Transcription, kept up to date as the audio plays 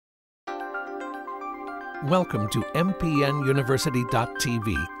Welcome to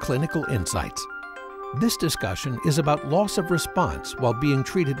mpnuniversity.tv Clinical Insights. This discussion is about loss of response while being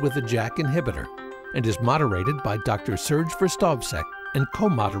treated with a JAK inhibitor and is moderated by Dr. Srdan Verstovsek and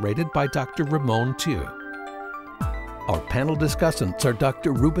co-moderated by Dr. Ramon V. Our panel discussants are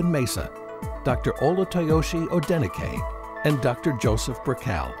Dr. Ruben Mesa, Dr. Olatoyosi Odenike, and Dr. Josef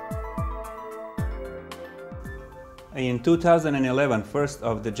Prchal. In 2011, first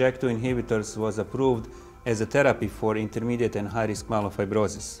of the JAK2 inhibitors was approved as a therapy for intermediate and high-risk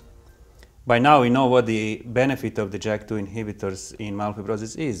myelofibrosis. By now, we know what the benefit of the JAK2 inhibitors in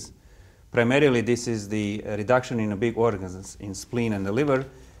myelofibrosis is. Primarily, this is the reduction in the big organs, in spleen and the liver,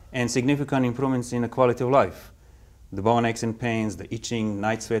 and significant improvements in the quality of life. The bone aches and pains, the itching,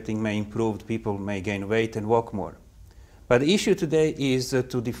 night sweating may improve, people may gain weight and walk more. But the issue today is to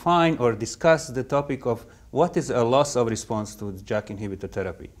define or discuss the topic of what is a loss of response to the JAK inhibitor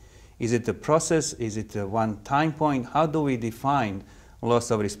therapy. Is it a process? Is it a one time point? How do we define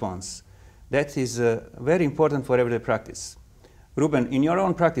loss of response? That is very important for everyday practice. Ruben, in your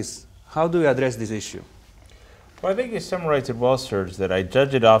own practice, how do you address this issue? Well, I think you summarized it well, Serge, that I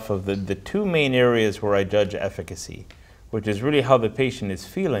judge it off of the two main areas where I judge efficacy, which is really how the patient is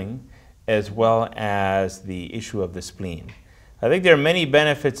feeling, as well as the issue of the spleen. I think there are many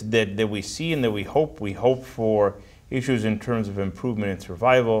benefits that we see and that we hope. We hope for issues in terms of improvement in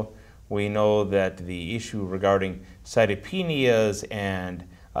survival. We know that the issue regarding cytopenias and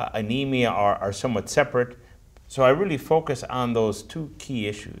anemia are somewhat separate. So I really focus on those two key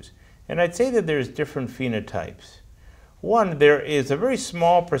issues. And I'd say that there's different phenotypes. One, there is a very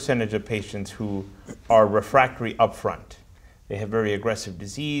small percentage of patients who are refractory upfront. They have very aggressive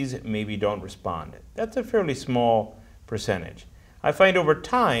disease, maybe don't respond. That's a fairly small percentage. I find over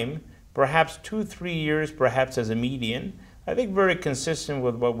time, perhaps 2-3 years, perhaps as a median, I think very consistent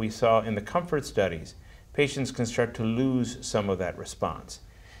with what we saw in the COMFORT studies, patients can start to lose some of that response.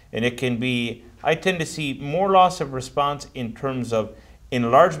 And it can be, I tend to see more loss of response in terms of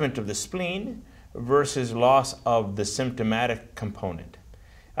enlargement of the spleen versus loss of the symptomatic component.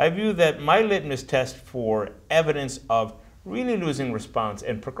 I view that my litmus test for evidence of really losing response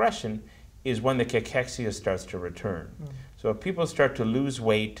and progression is when the cachexia starts to return. So if people start to lose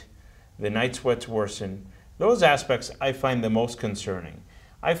weight, the night sweats worsen, those aspects I find the most concerning.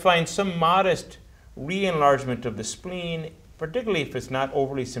 I find some modest re-enlargement of the spleen, particularly if it's not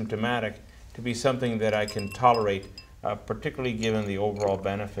overly symptomatic, to be something that I can tolerate, particularly given the overall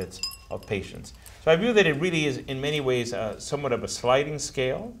benefits of patients. So I view that it really is in many ways somewhat of a sliding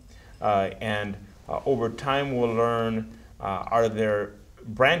scale, and over time we'll learn are there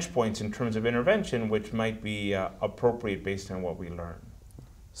branch points in terms of intervention which might be appropriate based on what we learn.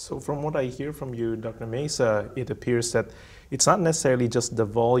 So from what I hear from you, Dr. Mesa, it appears that it's not necessarily just the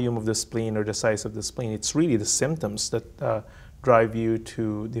volume of the spleen or the size of the spleen, it's really the symptoms that drive you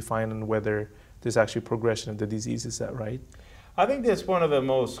to define on whether there's actually progression of the disease. Is that right? I think that's one of the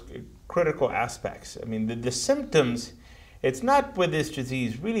most critical aspects. I mean, the symptoms, it's not with this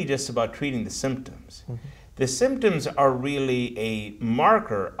disease really just about treating the symptoms. Mm-hmm. The symptoms are really a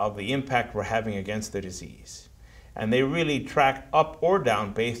marker of the impact we're having against the disease. And they really track up or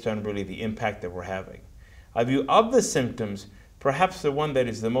down based on really the impact that we're having. I view of the symptoms, perhaps the one that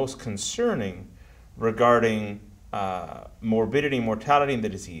is the most concerning regarding morbidity and mortality in the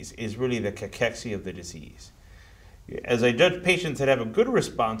disease is really the cachexia of the disease. As I judge patients that have a good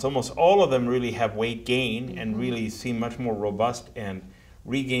response, almost all of them really have weight gain and really seem much more robust and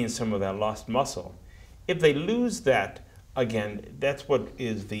regain some of that lost muscle. If they lose that, again, that's what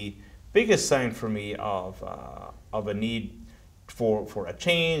is the biggest sign for me of a need for a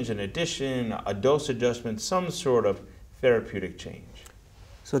change, an addition, a dose adjustment, some sort of therapeutic change.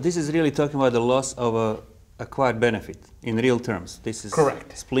 So this is really talking about the loss of a acquired benefit in real terms. This is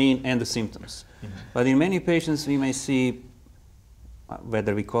correct. Spleen and the symptoms. Mm-hmm. But in many patients we may see,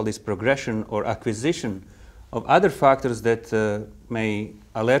 whether we call this progression or acquisition of other factors that may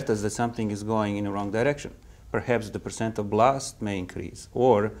alert us that something is going in the wrong direction. Perhaps the percent of blast may increase,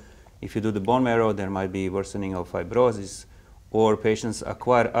 or if you do the bone marrow, there might be worsening of fibrosis, or patients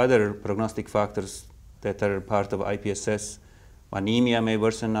acquire other prognostic factors that are part of IPSS. Anemia may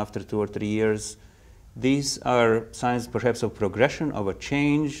worsen after 2 or 3 years. These are signs perhaps of progression, of a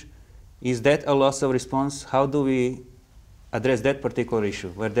change. Is that a loss of response? How do we address that particular issue,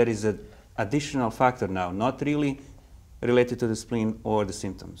 where there is an additional factor now, not really related to the spleen or the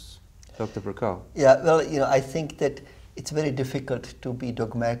symptoms? Dr. Prchal. Yeah, well, I think that it's very difficult to be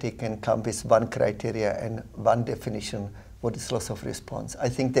dogmatic and come with one criteria and one definition what is loss of response. I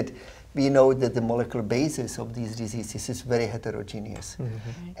think that we know that the molecular basis of these diseases is very heterogeneous.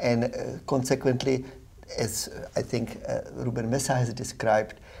 Mm-hmm. And consequently, as I think Ruben Mesa has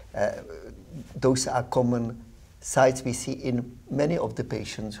described, those are common sites we see in many of the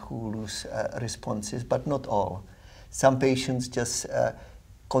patients who lose responses, but not all. Some patients just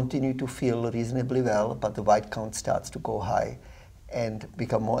continue to feel reasonably well, but the white count starts to go high and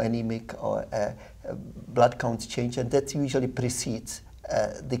become more anemic, or blood counts change, and that usually precedes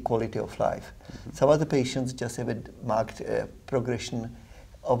the quality of life. Mm-hmm. Some other patients just have a marked progression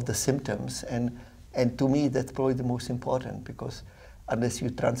of the symptoms, and to me that's probably the most important, because unless you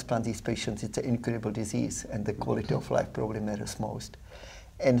transplant these patients, it's an incurable disease, and the quality of life probably matters most.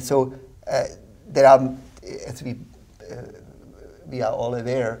 And so there are, as we are all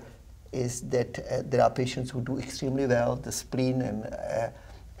aware, is that there are patients who do extremely well. The spleen and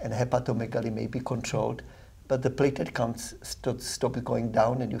hepatomegaly may be controlled, but the platelet counts stop going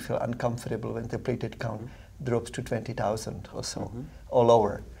down, and you feel uncomfortable when the platelet count drops to 20,000 or so, or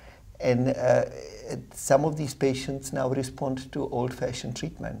lower. And some of these patients now respond to old-fashioned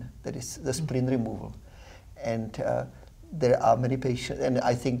treatment, that is the spleen removal. And there are many patients, and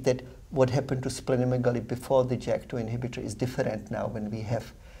I think that what happened to splenomegaly before the JAK2 inhibitor is different now when we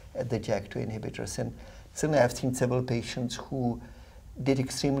have the JAK2 inhibitors. And certainly I've seen several patients who did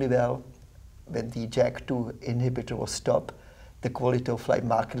extremely well when the JAK2 inhibitor was stopped. The quality of life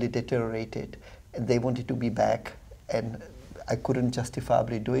markedly deteriorated, and they wanted to be back, and I couldn't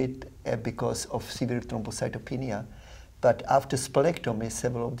justifiably do it because of severe thrombocytopenia. But after splenectomy,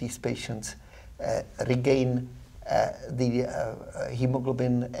 several of these patients regain the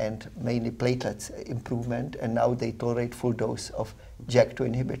hemoglobin and mainly platelets improvement, and now they tolerate full dose of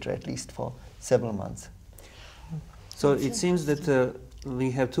JAK2 inhibitor at least for several months. So it seems that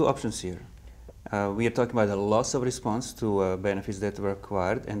we have two options here. We are talking about the loss of response to benefits that were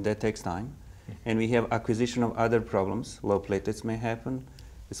acquired, and that takes time. And we have acquisition of other problems. Low platelets may happen,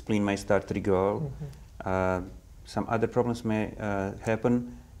 the spleen may start to regrow, some other problems may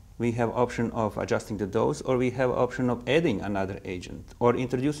happen. We have option of adjusting the dose, or we have option of adding another agent, or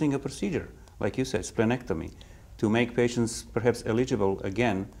introducing a procedure, like you said, splenectomy, to make patients perhaps eligible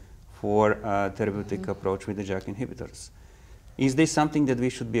again for a therapeutic approach with the JAK inhibitors. Is this something that we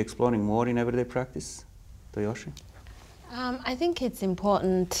should be exploring more in everyday practice, Toyoshi? I think it's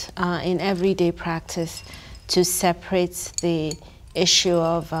important in everyday practice to separate the issue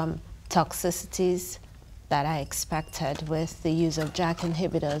of toxicities that are expected with the use of JAK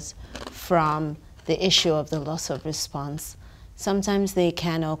inhibitors from the issue of the loss of response. Sometimes they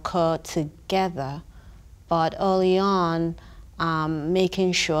can occur together, but early on,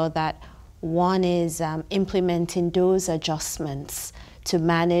 making sure that one is implementing dose adjustments to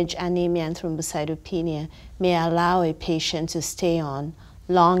manage anemia and thrombocytopenia may allow a patient to stay on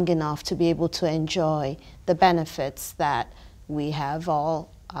long enough to be able to enjoy the benefits that we have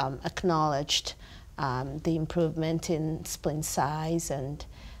all acknowledged, the improvement in spleen size and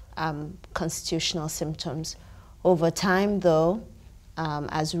constitutional symptoms. Over time, though,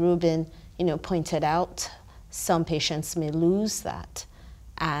 as Ruben pointed out, some patients may lose that.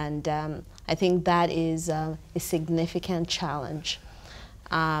 And I think that is a significant challenge.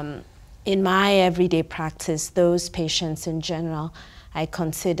 In my everyday practice, those patients in general I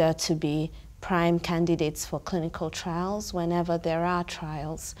consider to be prime candidates for clinical trials whenever there are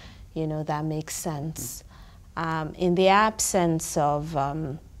trials, that makes sense. In the absence of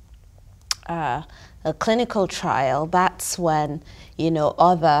a clinical trial, that's when,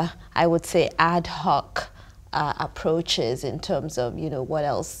 other, I would say, ad hoc approaches in terms of, what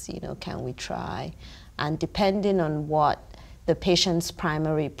else, can we try? And depending on what the patient's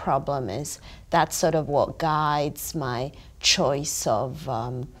primary problem is, that's sort of what guides my choice of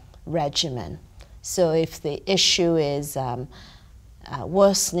regimen. So if the issue is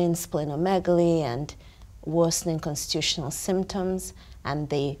worsening splenomegaly and worsening constitutional symptoms, and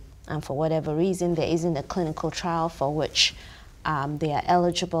for whatever reason there isn't a clinical trial for which they are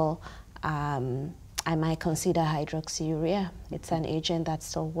eligible, I might consider hydroxyurea. It's an agent that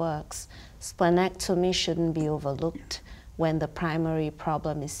still works. Splenectomy shouldn't be overlooked when the primary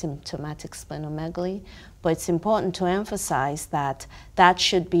problem is symptomatic splenomegaly, but it's important to emphasize that that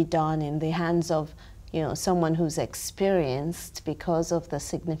should be done in the hands of someone who's experienced, because of the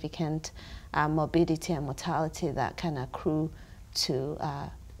significant morbidity and mortality that can accrue to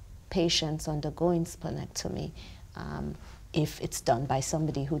patients undergoing splenectomy if it's done by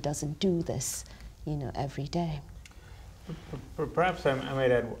somebody who doesn't do this every day. Perhaps I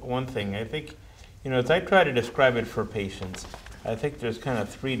might add one thing. I think, as I try to describe it for patients, I think there's kind of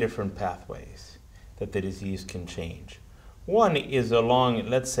three different pathways that the disease can change. One is along,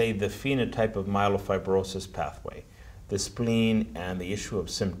 let's say, the phenotype of myelofibrosis pathway. the spleen and the issue of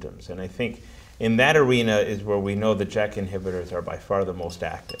symptoms. And I think in that arena is where we know the JAK inhibitors are by far the most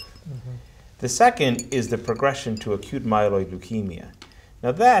active. Mm-hmm. The second is the progression to acute myeloid leukemia.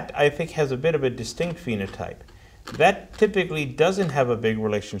 Now that, I think, has a bit of a distinct phenotype. That typically doesn't have a big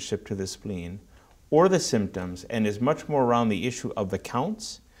relationship to the spleen or the symptoms, and is much more around the issue of the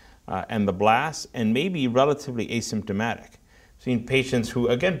counts and the blasts, and maybe relatively asymptomatic. Seen patients who,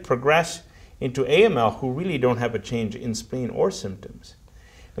 again, progress into AML who really don't have a change in spleen or symptoms.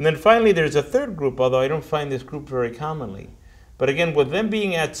 And then finally, there's a third group, although I don't find this group very commonly. But again, with them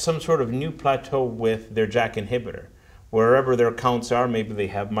being at some sort of new plateau with their JAK inhibitor, wherever their counts are, maybe they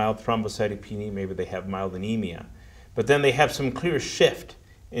have mild thrombocytopenia, maybe they have mild anemia, but then they have some clear shift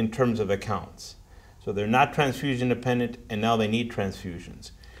in terms of the counts. So they're not transfusion dependent, and now they need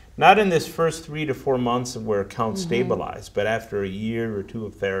transfusions. Not in this first 3 to 4 months where counts stabilize, but after a year or two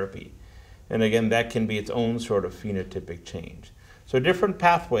of therapy. And again, that can be its own sort of phenotypic change. So different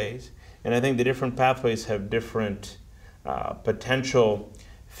pathways, and I think the different pathways have different potential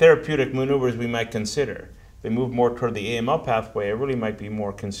therapeutic maneuvers we might consider. They move more toward the AML pathway. I really might be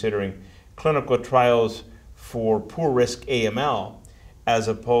more considering clinical trials for poor risk AML as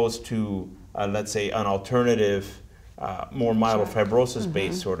opposed to, let's say, an alternative, more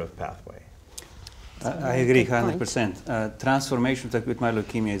myelofibrosis-based sort of pathway. I agree 100%. Transformation to acute myeloid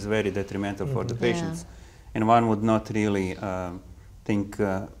leukemia is very detrimental for the patients. And one would not really think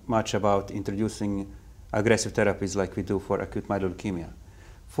much about introducing aggressive therapies like we do for acute myeloid leukemia.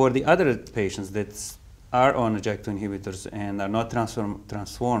 For the other patients that are on JAK2 inhibitors and are not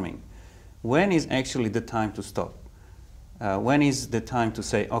transforming, when is actually the time to stop? When is the time to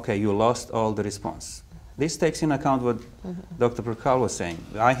say, okay, you lost all the response? This takes into account what Dr. Prchal was saying.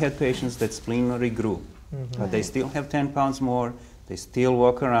 I had patients that spleen regrew, but they still have 10 pounds more, they still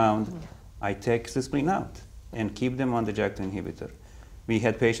walk around. I take the spleen out and keep them on the JAK2 inhibitor. We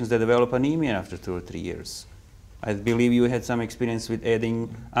had patients that develop anemia after 2 or 3 years. I believe you had some experience with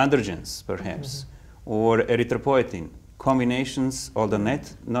adding androgens, perhaps, or erythropoietin. Combinations, although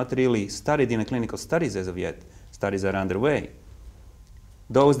not really studied in a clinical studies as of yet. Studies are underway.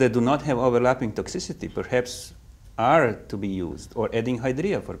 Those that do not have overlapping toxicity perhaps are to be used, or adding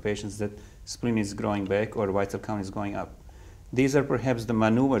hydria for patients that spleen is growing back or white cell count is going up. These are perhaps the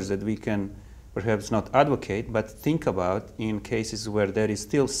maneuvers that we can perhaps not advocate, but think about in cases where there is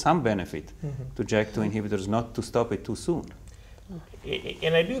still some benefit to JAK2 inhibitors, not to stop it too soon.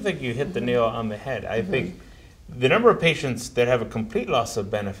 And I do think you hit the nail on the head. I think the number of patients that have a complete loss of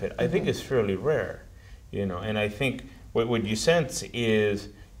benefit, I think, is fairly rare. And I think what you sense is,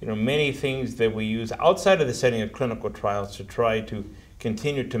 many things that we use outside of the setting of clinical trials to try to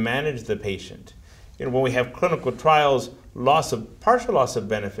continue to manage the patient. When we have clinical trials, partial loss of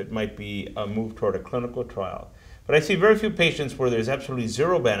benefit might be a move toward a clinical trial. But I see very few patients where there's absolutely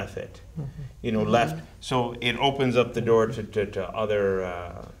zero benefit, left. So it opens up the door to other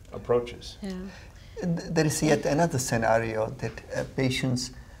approaches. Yeah. There is yet another scenario that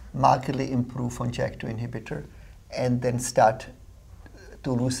patients markedly improve on JAK2 inhibitor and then start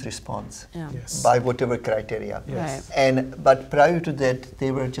to lose response by whatever criteria. Yes. But prior to that,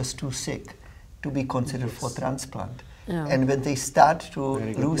 they were just too sick to be considered for transplant. And when they start to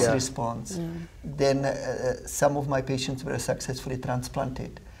lose response, then some of my patients were successfully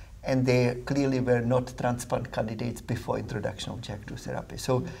transplanted, and they clearly were not transplant candidates before introduction of JAK2 therapy.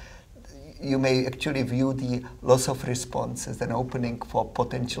 So you may actually view the loss of response as an opening for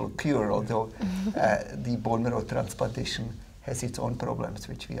potential cure, although the bone marrow transplantation has its own problems,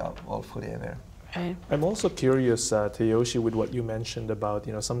 which we are all fully aware. Right. I'm also curious, Tayoshi, with what you mentioned about,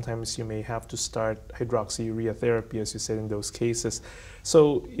 sometimes you may have to start hydroxyurea therapy, as you said, in those cases.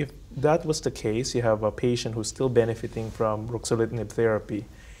 So if that was the case, you have a patient who's still benefiting from ruxolitinib therapy,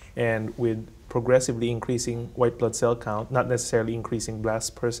 and with progressively increasing white blood cell count, not necessarily increasing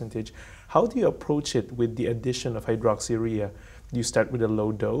blast percentage, how do you approach it with the addition of hydroxyurea? Do you start with a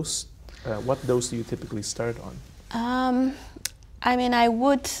low dose? What dose do you typically start on? I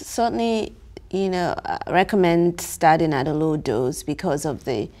would certainly recommend starting at a low dose because of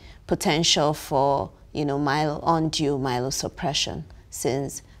the potential for, undue myelosuppression,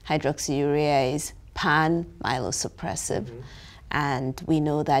 since hydroxyurea is pan-myelosuppressive. And we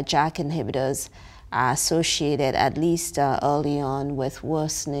know that JAK inhibitors are associated, at least early on, with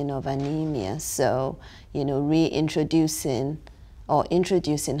worsening of anemia. So, reintroducing or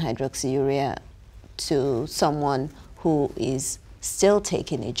introducing hydroxyurea to someone who is still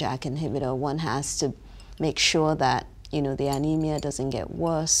taking a JAK inhibitor, one has to make sure that the anemia doesn't get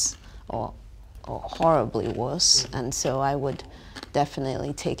worse or horribly worse. And so I would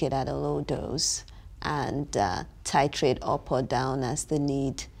definitely take it at a low dose and titrate up or down as the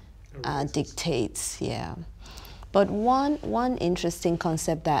need dictates. Yeah. But one interesting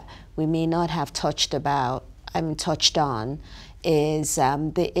concept that we may not have touched on is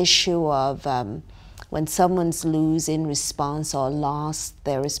the issue of when someone's losing response or lost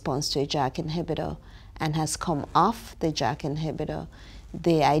their response to a JAK inhibitor and has come off the JAK inhibitor,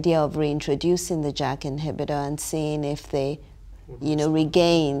 the idea of reintroducing the JAK inhibitor and seeing if they,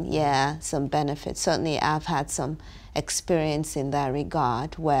 regain, some benefit. Certainly I've had some experience in that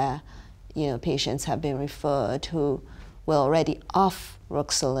regard where, patients have been referred who were already off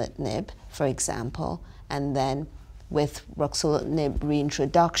ruxolitinib, for example, and then with ruxolitinib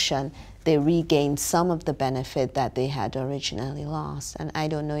reintroduction, they regained some of the benefit that they had originally lost. And I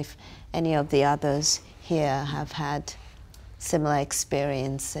don't know if any of the others here have had similar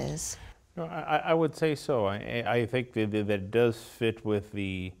experiences. No, I would say so. I think that does fit with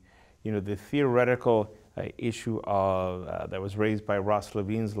the, the theoretical issue of that was raised by Ross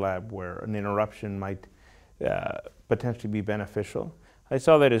Levine's lab, where an interruption might potentially be beneficial. I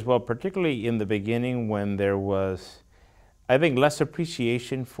saw that as well, particularly in the beginning when there was, I think, less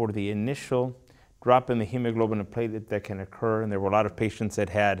appreciation for the initial drop in the hemoglobin and platelet that can occur, and there were a lot of patients that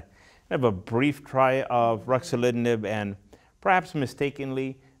had kind of a brief try of ruxolitinib, and perhaps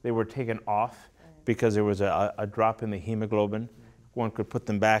mistakenly they were taken off because there was a drop in the hemoglobin. One could put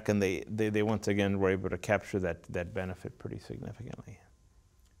them back, and they once again were able to capture that benefit pretty significantly.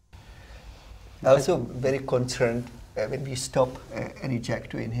 I'm also very concerned when we stop any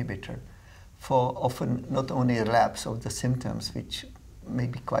JAK2 inhibitor for often not only relapse of the symptoms, which may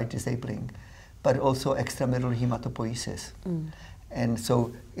be quite disabling, but also extramedullary hematopoiesis. And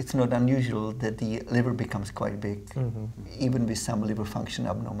so it's not unusual that the liver becomes quite big, even with some liver function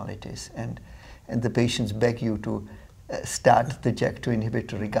abnormalities. And the patients beg you to start the JAK2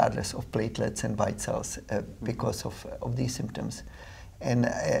 inhibitor regardless of platelets and white cells because of these symptoms. And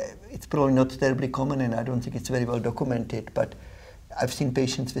it's probably not terribly common, and I don't think it's very well documented, but I've seen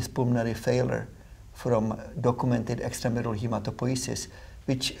patients with pulmonary failure from documented extramedullary hematopoiesis,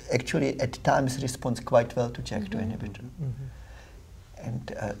 which actually at times responds quite well to JAK2 inhibitor.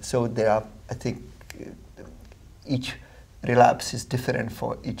 And so there are, I think, each relapse is different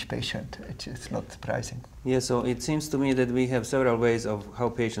for each patient. It's not surprising. Yeah, so it seems to me that we have several ways of how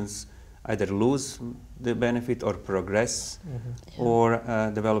patients either lose the benefit or progress or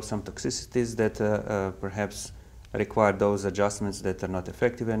develop some toxicities that perhaps require those adjustments that are not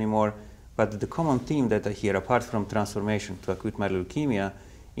effective anymore. But the common theme that I hear, apart from transformation to acute myeloid leukemia,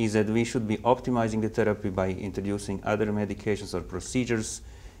 is that we should be optimizing the therapy by introducing other medications or procedures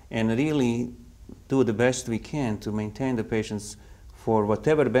and really do the best we can to maintain the patients for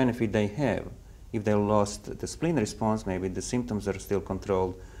whatever benefit they have. If they lost the spleen response, maybe the symptoms are still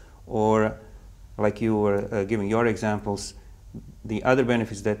controlled, or like you were giving your examples, the other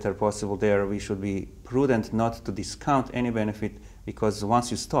benefits that are possible there, we should be prudent not to discount any benefit, because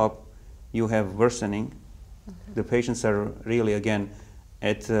once you stop, you have worsening. The patients are really, again,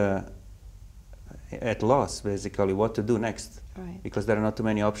 at loss, basically, what to do next, because there are not too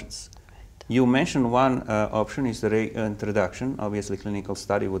many options. You mentioned one option is the reintroduction. Obviously, clinical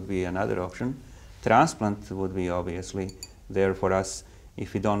study would be another option. Transplant would be obviously there for us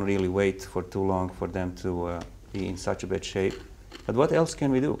if we don't really wait for too long for them to be in such a bad shape. But what else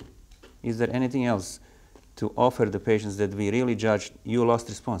can we do? Is there anything else to offer the patients that we really judge, you lost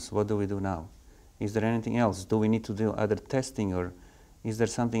response, what do we do now? Is there anything else? Do we need to do other testing, or is there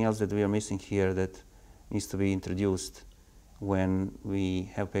something else that we are missing here that needs to be introduced when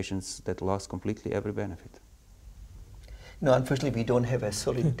we have patients that lost completely every benefit? No, unfortunately, we don't have a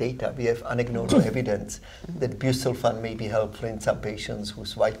solid data. We have anecdotal evidence that busulfan may be helpful in some patients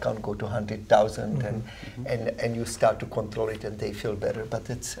whose white count go to 100,000, and you start to control it and they feel better. But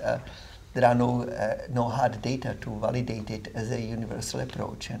it's, there are no hard data to validate it as a universal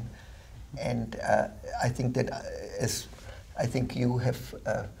approach. And I think that, as I think you have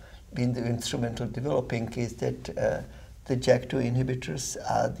been the instrumental developing, is that the JAK2 inhibitors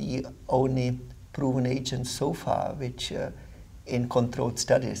are the only proven agents so far which in controlled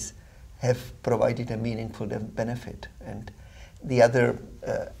studies have provided a meaningful benefit. And the other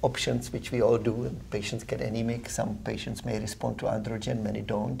options which we all do, and patients get anemic, some patients may respond to androgen, many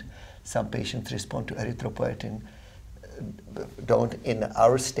don't. Some patients respond to erythropoietin, don't. In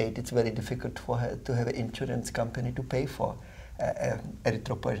our state, it's very difficult for her to have an insurance company to pay for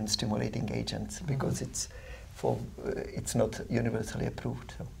erythropoietin stimulating agents because it's not universally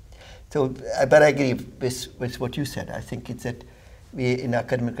approved. So, but I agree with what you said. I think it's that we in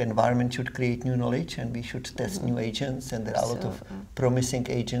academic environment should create new knowledge, and we should test new agents, and there are a lot of promising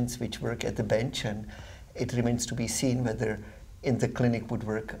agents which work at the bench, and it remains to be seen whether in the clinic would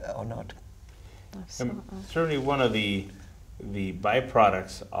work or not. Certainly one of the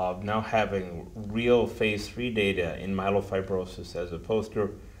byproducts of now having real phase 3 data in myelofibrosis as opposed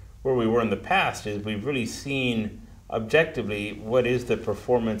to where we were in the past is we've really seen objectively what is the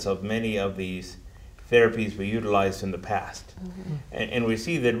performance of many of these therapies we utilized in the past. And we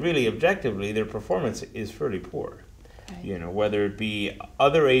see that really objectively their performance is fairly poor. Right. You know, whether it be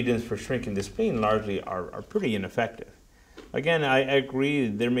other agents for shrinking the spleen largely are pretty ineffective. Again, I agree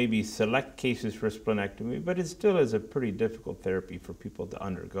there may be select cases for splenectomy, but it still is a pretty difficult therapy for people to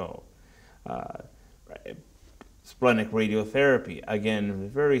undergo. Splenic radiotherapy, again,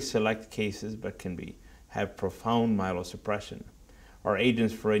 very select cases, but can have profound myelosuppression. Our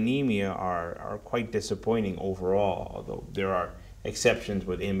agents for anemia are quite disappointing overall, although there are exceptions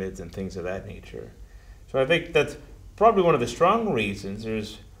with IMiDs and things of that nature. So I think that's probably one of the strong reasons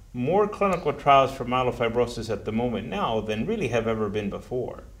there's more clinical trials for myelofibrosis at the moment now than really have ever been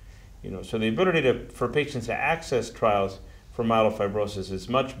before. You know, so the ability for patients to access trials for myelofibrosis is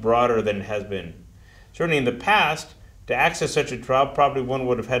much broader than it has been. Certainly in the past, to access such a trial, probably one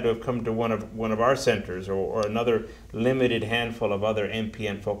would have had to have come to one of our centers or another limited handful of other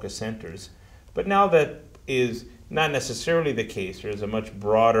MPN-focused centers. But now that is not necessarily the case. There's a much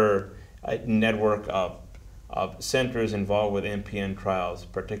broader network of centers involved with MPN trials,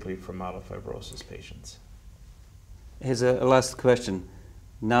 particularly for myelofibrosis patients. Here's a last question.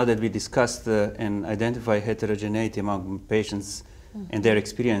 Now that we discussed and identified heterogeneity among patients and their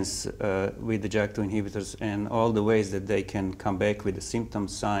experience with the JAK2 inhibitors and all the ways that they can come back with the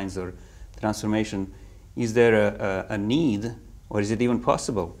symptoms, signs, or transformation, is there a need, or is it even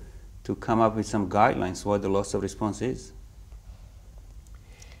possible, to come up with some guidelines what the loss of response is?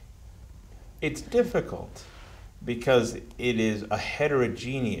 It's difficult because it is a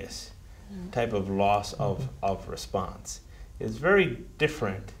heterogeneous type of loss of response. It's very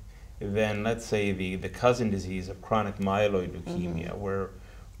different than, let's say, the cousin disease of chronic myeloid leukemia, where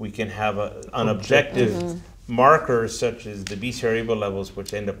we can have an objective marker such as the BCR-ABL levels,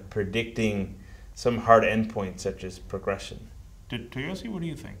 which end up predicting some hard endpoint such as progression. Toyosi, what do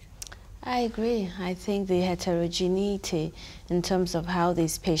you think? I agree. I think the heterogeneity in terms of how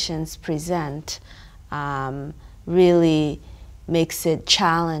these patients present really makes it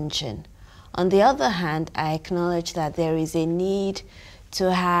challenging. On the other hand, I acknowledge that there is a need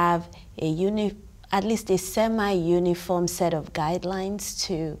to have at least a semi-uniform set of guidelines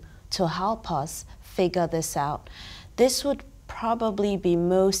to help us figure this out. This would probably be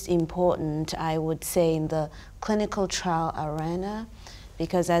most important, I would say, in the clinical trial arena,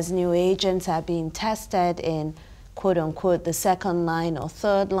 because as new agents are being tested in quote-unquote the second line or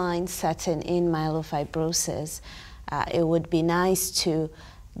third line setting in myelofibrosis, it would be nice to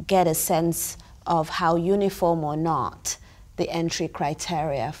get a sense of how uniform or not the entry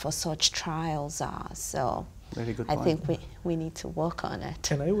criteria for such trials are. So very good I point. think we need to work on it.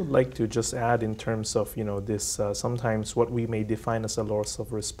 And I would like to just add in terms of, you know, this sometimes what we may define as a loss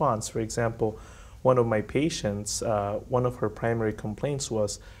of response. For example, one of my patients, one of her primary complaints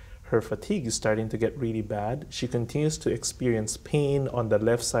was her fatigue is starting to get really bad. She continues to experience pain on the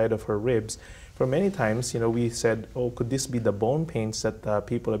left side of her ribs. For many times, you know, we said, oh, could this be the bone pains that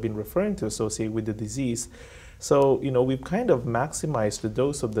people have been referring to associated with the disease? So, you know, we've kind of maximized the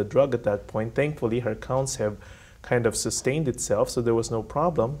dose of the drug at that point. Thankfully, her counts have kind of sustained itself, so there was no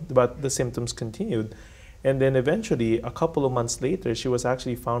problem, but the symptoms continued. And then eventually, a couple of months later, she was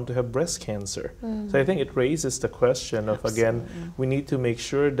actually found to have breast cancer. So I think it raises the question of, again, we need to make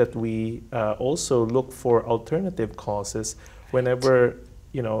sure that we also look for alternative causes whenever,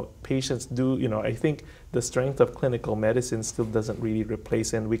 you know, patients do, you know, I think the strength of clinical medicine still doesn't really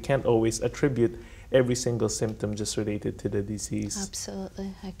replace, and we can't always attribute every single symptom just related to the disease.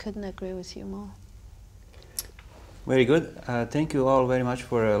 Absolutely. I couldn't agree with you more. Very good. Thank you all very much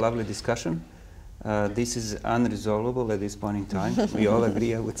for a lovely discussion. This is unresolvable at this point in time. We all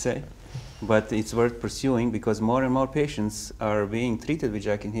agree, I would say. But it's worth pursuing because more and more patients are being treated with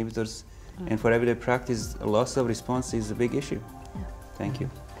JAK inhibitors, and for everyday practice, loss of response is a big issue. Thank you.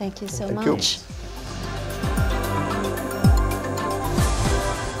 Thank you so Thank you. much.